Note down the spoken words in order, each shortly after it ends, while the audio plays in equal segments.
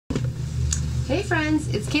Hey friends,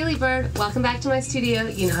 it's Caleigh Bird. Welcome back to my studio.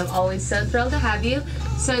 You know I'm always so thrilled to have you.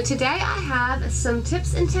 So today I have some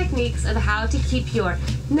tips and techniques of how to keep your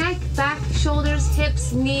neck, back, shoulders,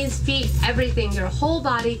 hips, knees, feet, everything, your whole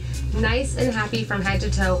body nice and happy from head to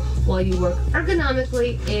toe while you work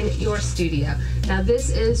ergonomically in your studio. Now this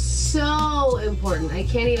is so important. I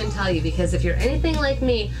can't even tell you, because if you're anything like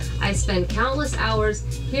me, I spend countless hours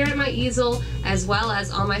here at my easel as well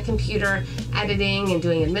as on my computer editing and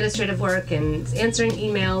doing administrative work and answering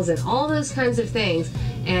emails and all those kinds of things.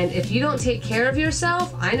 And if you don't take care of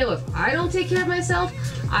yourself, I know if I don't take care of myself,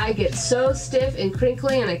 I get so stiff and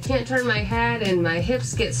crinkly and I can't turn my head and my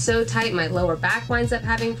hips get so tight, my lower back winds up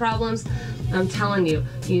having problems. I'm telling you,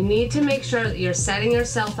 you need to make sure that you're setting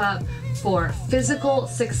yourself up for physical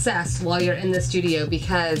success while you're in the studio,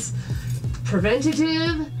 because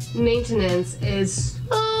preventative maintenance is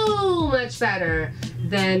so much better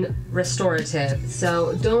than restorative.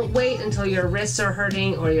 So don't wait until your wrists are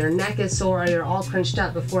hurting or your neck is sore or you're all crunched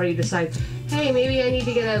up before you decide, hey, maybe I need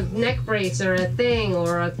to get a neck brace or a thing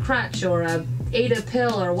or a crutch or a ADA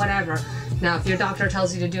pill or whatever. Now, if your doctor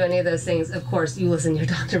tells you to do any of those things, of course, you listen to your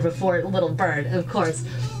doctor before little bird, of course.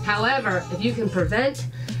 However, if you can prevent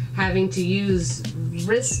having to use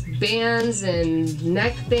wristbands and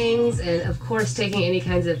neck things, and of course taking any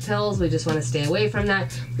kinds of pills, we just want to stay away from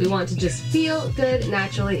that. We want to just feel good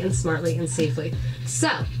naturally and smartly and safely. So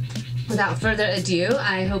without further ado,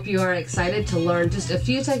 I hope you are excited to learn just a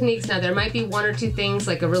few techniques. Now there might be one or two things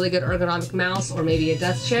like a really good ergonomic mouse or maybe a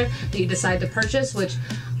desk chair that you decide to purchase, which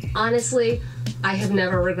honestly, I have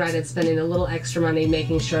never regretted spending a little extra money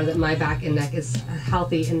making sure that my back and neck is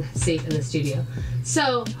healthy and safe in the studio.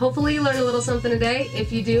 So hopefully you learned a little something today.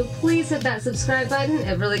 If you do, please hit that subscribe button.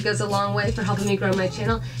 It really goes a long way for helping me grow my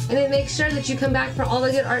channel. And then make sure that you come back for all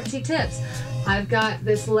the good artsy tips. I've got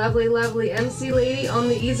this lovely, lovely MC lady on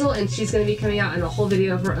the easel, and she's going to be coming out in a whole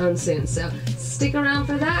video of her own soon. So stick around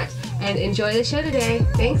for that and enjoy the show today.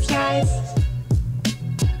 Thanks, guys.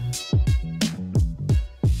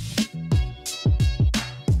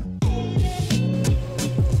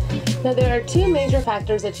 Now there are two major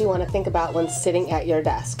factors that you want to think about when sitting at your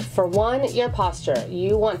desk. For one, your posture.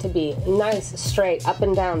 You want to be nice, straight, up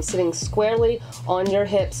and down, sitting squarely on your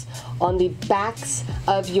hips, on the backs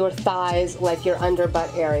of your thighs, like your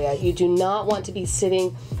underbutt area. You do not want to be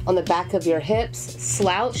sitting on the back of your hips,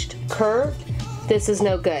 slouched, curved. This is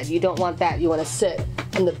no good. You don't want that. You want to sit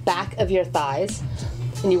on the back of your thighs.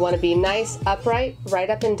 And you want to be nice, upright, right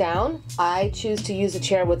up and down. I choose to use a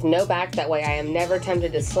chair with no back. That way I am never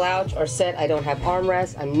tempted to slouch or sit. I don't have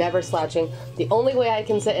armrests. I'm never slouching. The only way I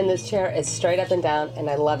can sit in this chair is straight up and down, and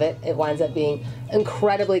I love it. It winds up being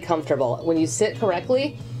incredibly comfortable. When you sit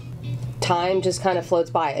correctly, time just kind of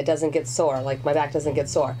floats by. It doesn't get sore, like my back doesn't get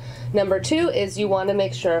sore. Number two is you want to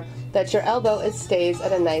make sure that your elbow stays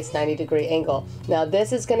at a nice 90-degree angle. Now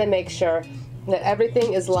this is going to make sure that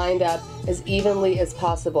everything is lined up as evenly as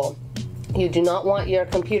possible. You do not want your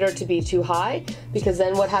computer to be too high, because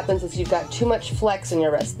then what happens is you've got too much flex in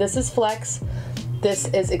your wrist. This is flex, this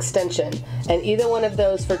is extension, and either one of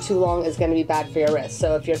those for too long is going to be bad for your wrist.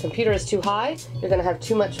 So if your computer is too high, you're going to have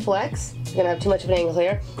too much flex, you're going to have too much of an angle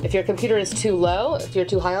here. If your computer is too low, if you're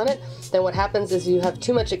too high on it, then what happens is you have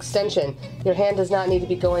too much extension. Your hand does not need to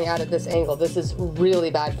be going out at this angle. This is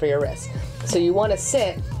really bad for your wrist. So you want to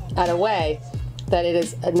sit at a way that it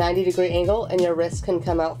is a 90-degree angle and your wrist can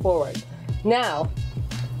come out forward. Now,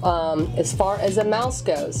 as far as a mouse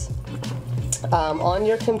goes, on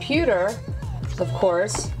your computer, of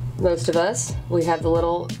course, most of us, we have the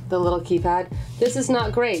little keypad. This is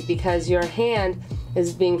not great because your hand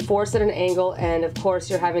is being forced at an angle, and of course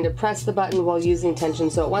you're having to press the button while using tension,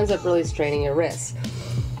 so it winds up really straining your wrists.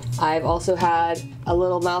 I've also had a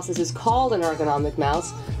little mouse. This is called an ergonomic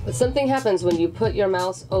mouse, but something happens when you put your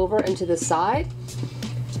mouse over into the side.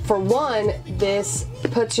 For one, this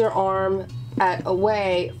puts your arm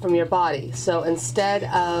away from your body. So instead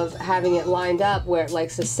of having it lined up where it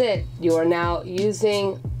likes to sit, you are now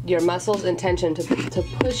using your muscles and tension to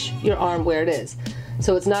push your arm where it is.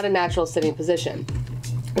 So it's not a natural sitting position.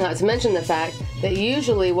 Not to mention the fact that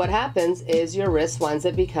usually what happens is your wrist winds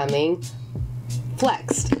up becoming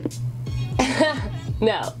flexed.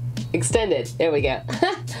 No, extended. There we go.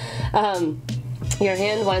 Your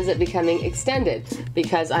hand winds up becoming extended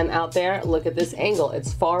because I'm out there. Look at this angle.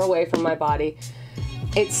 It's far away from my body.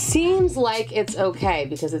 It seems like it's okay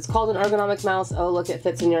because it's called an ergonomic mouse. Oh, look, it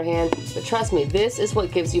fits in your hand. But trust me, this is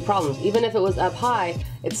what gives you problems. Even if it was up high,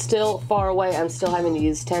 it's still far away. I'm still having to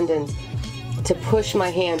use tendons to push my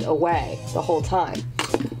hand away the whole time.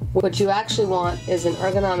 What you actually want is an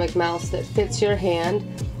ergonomic mouse that fits your hand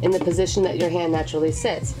in the position that your hand naturally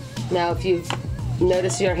sits. Now, if you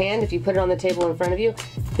notice your hand, if you put it on the table in front of you,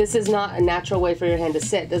 this is not a natural way for your hand to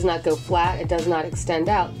sit. It does not go flat, it does not extend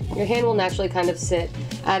out. Your hand will naturally kind of sit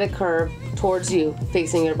at a curve towards you,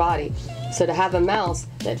 facing your body. So to have a mouse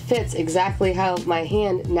that fits exactly how my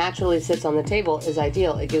hand naturally sits on the table is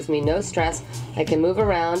ideal. It gives me no stress. I can move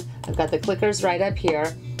around. I've got the clickers right up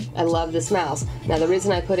here. I love this mouse. Now the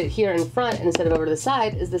reason I put it here in front instead of over to the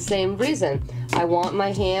side is the same reason. I want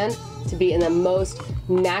my hand to be in the most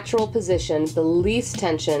natural position, the least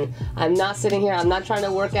tension. I'm not sitting here, I'm not trying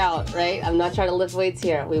to work out, right? I'm not trying to lift weights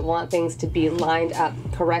here. We want things to be lined up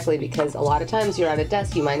correctly because a lot of times you're at a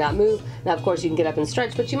desk, you might not move. Now of course you can get up and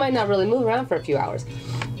stretch, but you might not really move around for a few hours.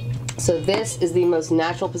 So this is the most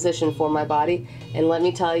natural position for my body. And let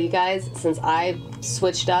me tell you guys, since I've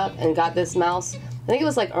switched up and got this mouse, I think it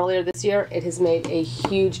was like earlier this year, it has made a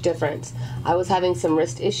huge difference. I was having some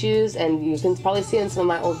wrist issues, and you can probably see in some of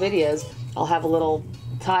my old videos, I'll have a little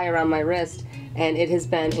tie around my wrist, and it has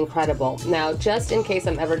been incredible. Now, just in case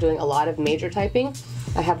I'm ever doing a lot of major typing,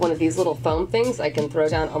 I have one of these little foam things I can throw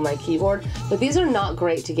down on my keyboard, but these are not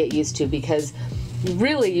great to get used to because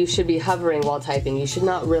really you should be hovering while typing. You should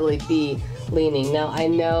not really be leaning. Now, I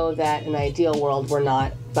know that in an ideal world we're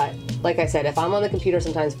not, but like I said, if I'm on the computer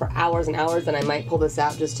sometimes for hours and hours, then I might pull this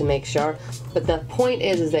out just to make sure. But the point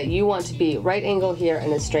is that you want to be right angle here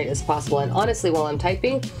and as straight as possible. And honestly, while I'm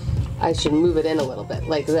typing, I should move it in a little bit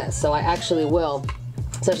like this. So I actually will,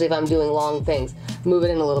 especially if I'm doing long things, move it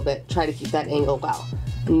in a little bit, try to keep that angle well.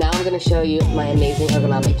 And now I'm going to show you my amazing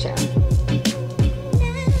ergonomic chair.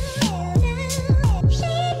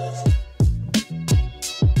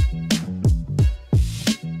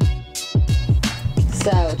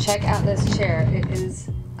 So check out this chair, it is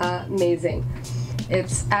amazing.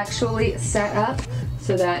 It's actually set up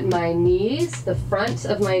so that my knees, the front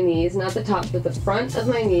of my knees, not the top, but the front of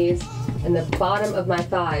my knees and the bottom of my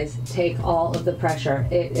thighs take all of the pressure.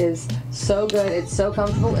 It is so good, it's so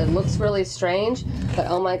comfortable, it looks really strange, but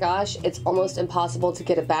oh my gosh, it's almost impossible to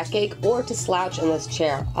get a backache or to slouch in this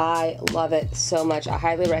chair. I love it so much. I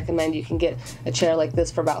highly recommend you can get a chair like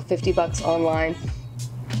this for about 50 bucks online.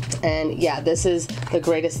 And yeah, this is the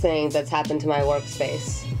greatest thing that's happened to my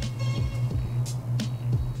workspace.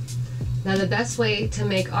 Now the best way to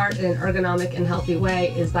make art in an ergonomic and healthy way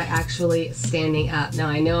is by actually standing up. Now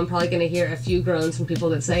I know I'm probably going to hear a few groans from people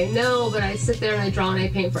that say, no, but I sit there and I draw and I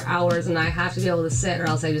paint for hours and I have to be able to sit or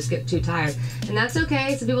else I just get too tired. And that's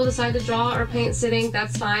okay. Some people decide to draw or paint sitting.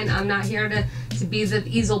 That's fine. I'm not here to be the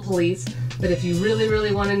easel police. But if you really,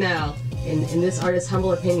 really want to know, in this artist's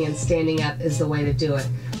humble opinion, standing up is the way to do it.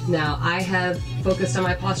 Now, I have focused on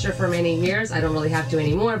my posture for many years. I don't really have to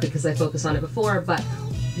anymore because I focused on it before, but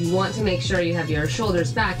you want to make sure you have your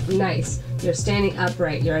shoulders back nice. You're standing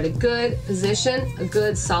upright. You're at a good position, a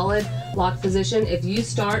good solid locked position. If you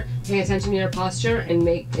start paying attention to your posture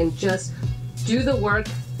and just do the work,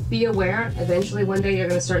 be aware, eventually one day you're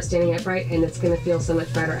going to start standing upright and it's going to feel so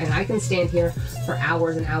much better. And I can stand here for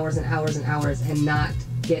hours and hours and hours and hours and not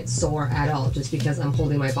get sore at all just because I'm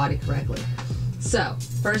holding my body correctly. So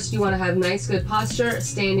first you want to have nice good posture,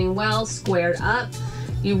 standing well, squared up.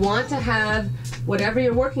 You want to have whatever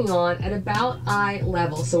you're working on at about eye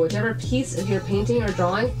level. So whichever piece of your painting or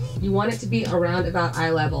drawing, you want it to be around about eye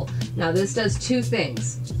level. Now this does two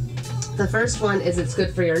things. The first one is it's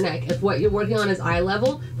good for your neck. If what you're working on is eye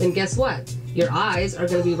level, then guess what? Your eyes are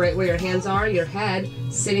going to be right where your hands are. Your head,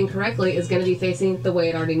 sitting correctly, is going to be facing the way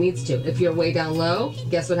it already needs to. If you're way down low,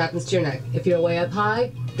 guess what happens to your neck? If you're way up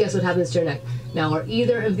high, guess what happens to your neck? Now, are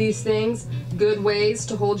either of these things good ways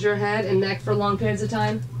to hold your head and neck for long periods of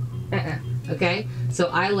time? Okay? So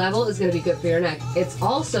eye level is going to be good for your neck. It's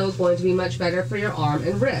also going to be much better for your arm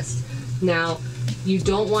and wrist. Now, you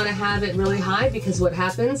don't want to have it really high because what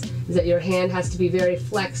happens is that your hand has to be very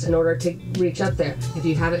flexed in order to reach up there. If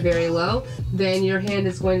you have it very low, then your hand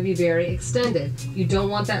is going to be very extended. You don't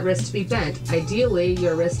want that wrist to be bent. Ideally,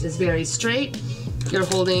 your wrist is very straight. You're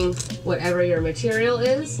holding whatever your material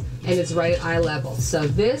is, and it's right at eye level. So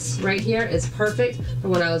this right here is perfect for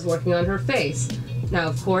when I was working on her face. Now,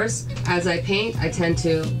 of course, as I paint, I tend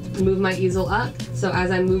to move my easel up. So as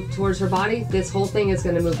I move towards her body, this whole thing is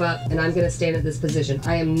going to move up and I'm going to stand at this position.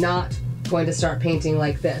 I am not going to start painting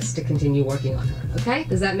like this to continue working on her. Okay?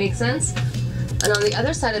 Does that make sense? And on the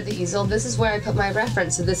other side of the easel, this is where I put my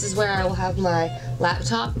reference. So this is where I will have my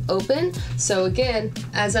laptop open. So again,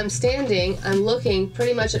 as I'm standing, I'm looking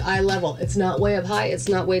pretty much at eye level. It's not way up high, it's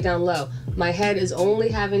not way down low. My head is only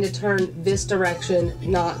having to turn this direction,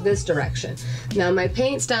 not this direction. Now my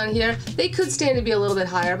paints down here, they could stand to be a little bit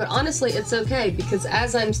higher, but honestly it's okay because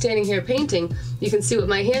as I'm standing here painting, you can see what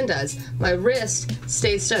my hand does. My wrist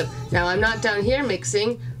stays still. Now I'm not down here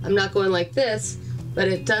mixing, I'm not going like this, but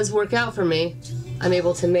it does work out for me. I'm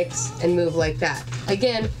able to mix and move like that.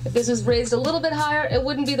 Again, if this was raised a little bit higher, it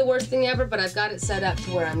wouldn't be the worst thing ever, but I've got it set up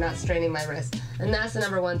to where I'm not straining my wrist. And that's the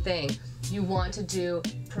number one thing. You want to do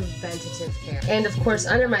preventative care. And of course,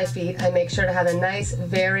 under my feet, I make sure to have a nice,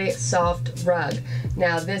 very soft rug.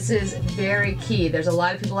 Now, this is very key. There's a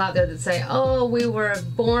lot of people out there that say, oh, we were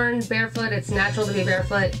born barefoot, it's natural to be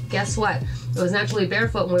barefoot. Guess what? It was naturally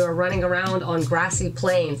barefoot when we were running around on grassy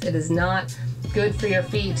plains. It is not good for your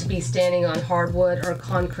feet to be standing on hardwood or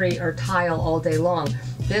concrete or tile all day long.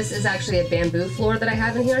 This is actually a bamboo floor that I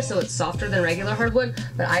have in here, so it's softer than regular hardwood,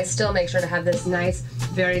 but I still make sure to have this nice,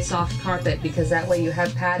 very soft carpet because that way you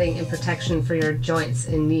have padding and protection for your joints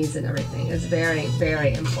and knees and everything. It's very,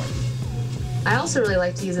 very important. I also really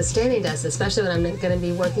like to use a standing desk, especially when I'm going to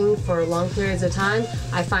be working for long periods of time.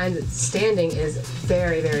 I find that standing is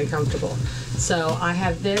very, very comfortable. So I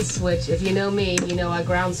have this, which if you know me, you know I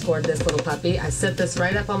ground scored this little puppy. I set this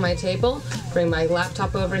right up on my table, bring my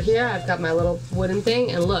laptop over here, I've got my little wooden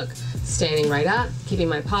thing, and look, standing right up, keeping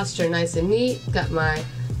my posture nice and neat, got my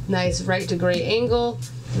nice right degree angle,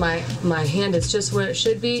 my hand is just where it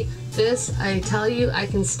should be. This, I tell you, I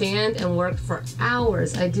can stand and work for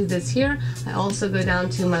hours. I do this here. I also go down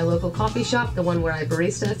to my local coffee shop, the one where I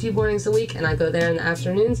barista a few mornings a week, and I go there in the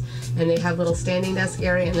afternoons, and they have a little standing desk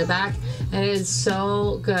area in the back, and it is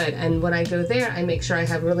so good. And when I go there, I make sure I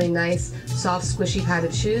have really nice, soft, squishy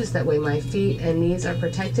padded shoes. That way my feet and knees are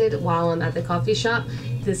protected while I'm at the coffee shop.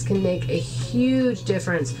 This can make a huge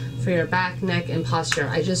difference for your back, neck, and posture.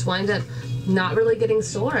 I just wind up not really getting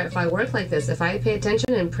sore if I work like this. If I pay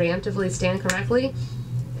attention and preemptively stand correctly,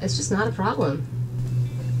 it's just not a problem.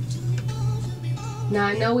 Now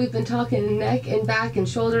I know we've been talking neck and back and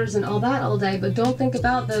shoulders and all that all day, but don't think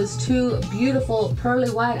about those two beautiful pearly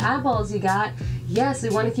white eyeballs you got. Yes, we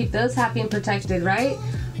want to keep those happy and protected, right?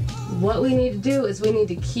 What we need to do is we need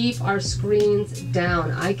to keep our screens down.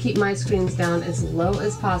 I keep my screens down as low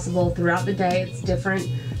as possible throughout the day. It's different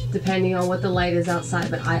depending on what the light is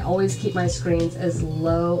outside, but I always keep my screens as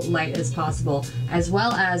low light as possible, as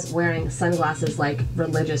well as wearing sunglasses like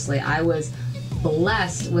religiously. I was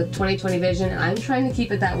blessed with 20/20 vision, and I'm trying to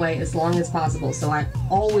keep it that way as long as possible, so I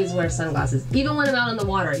always wear sunglasses, even when I'm out on the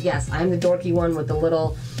water. Yes, I'm the dorky one with the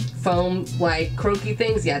little foam like croaky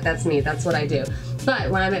things. Yeah, that's me, that's what I do.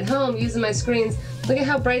 But when I'm at home using my screens, look at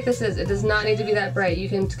how bright this is. It does not need to be that bright. You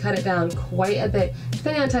can cut it down quite a bit,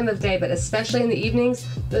 depending on time of day, but especially in the evenings,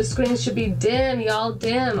 those screens should be dim, y'all,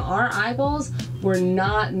 dim. Our eyeballs were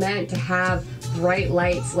not meant to have bright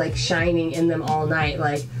lights like shining in them all night,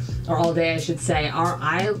 or all day I should say. Our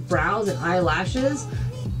eyebrows and eyelashes,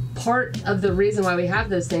 part of the reason why we have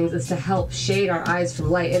those things is to help shade our eyes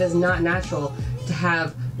from light. It is not natural to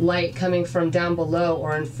have light coming from down below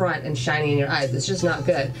or in front and shining in your eyes. It's just not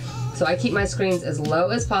good. So I keep my screens as low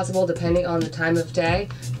as possible depending on the time of day,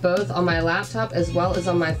 both on my laptop as well as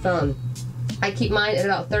on my phone. I keep mine at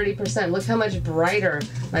about 30%. Look how much brighter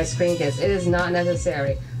my screen gets. It is not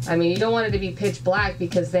necessary. I mean, you don't want it to be pitch black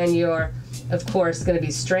because then you're, of course, going to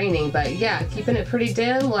be straining. But yeah, keeping it pretty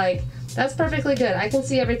dim, that's perfectly good. I can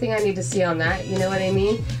see everything I need to see on that, you know what I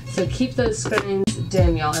mean? So keep those screens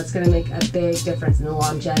dim, y'all. It's going to make a big difference in the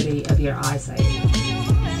longevity of your eyesight.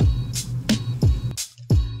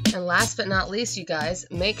 And last but not least, you guys,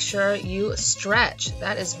 make sure you stretch.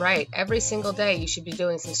 That is right. Every single day you should be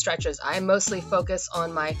doing some stretches. I mostly focus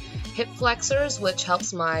on my hip flexors, which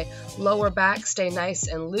helps my lower back stay nice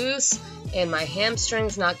and loose and my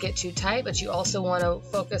hamstrings not get too tight, but you also want to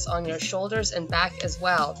focus on your shoulders and back as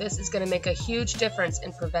well. This is going to make a huge difference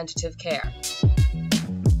in preventative care.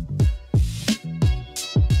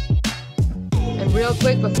 And real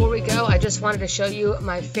quick before we go, I just wanted to show you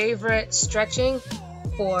my favorite stretching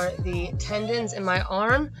for the tendons in my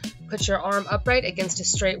arm. Put your arm upright against a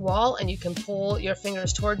straight wall and you can pull your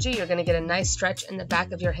fingers towards you. You're going to get a nice stretch in the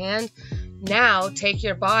back of your hand. Now take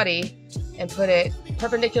your body and put it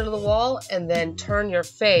perpendicular to the wall and then turn your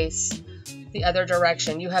face the other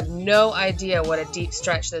direction. You have no idea what a deep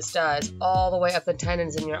stretch this does, all the way up the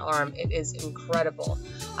tendons in your arm. It is incredible.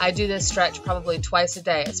 I do this stretch probably twice a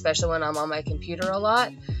day, especially when I'm on my computer a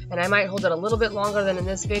lot, and I might hold it a little bit longer than in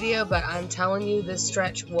this video, but I'm telling you, this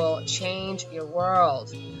stretch will change your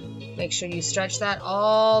world. Make sure you stretch that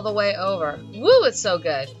all the way over. Woo, it's so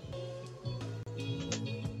good.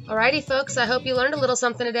 Alrighty folks, I hope you learned a little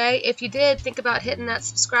something today. If you did, think about hitting that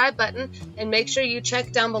subscribe button and make sure you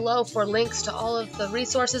check down below for links to all of the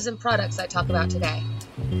resources and products I talk about today.